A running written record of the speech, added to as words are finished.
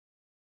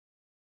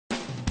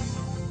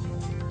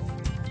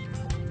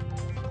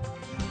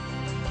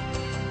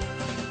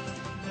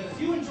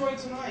enjoy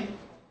tonight.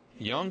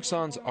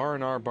 Yongsan's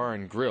R&R Bar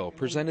and Grill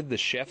presented the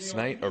Chef's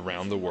Night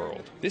Around the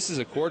World. This is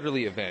a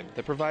quarterly event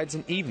that provides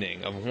an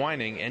evening of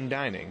wining and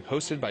dining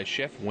hosted by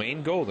Chef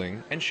Wayne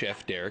Golding and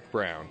Chef Derek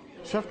Brown.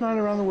 Chef Night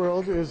Around the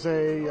World is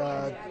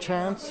a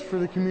chance for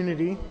the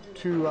community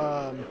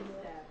to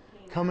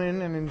come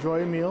in and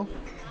enjoy a meal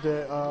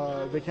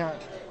that they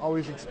can't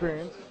always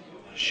experience.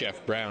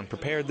 Chef Brown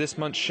prepared this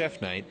month's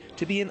Chef Night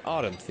to be an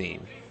autumn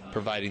theme,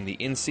 providing the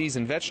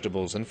in-season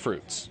vegetables and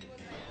fruits.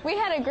 We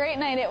had a great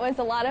night. It was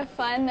a lot of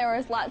fun. There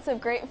was lots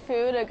of great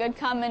food, a good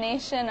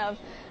combination of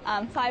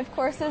 5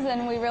 courses,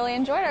 and we really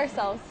enjoyed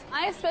ourselves.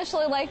 I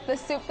especially liked the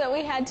soup that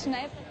we had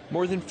tonight.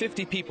 More than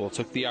 50 people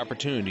took the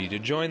opportunity to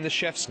join the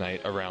Chef's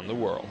Night Around the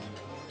World.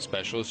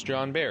 Specialist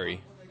John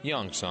Barry,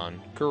 Yongsan,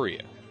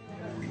 Korea.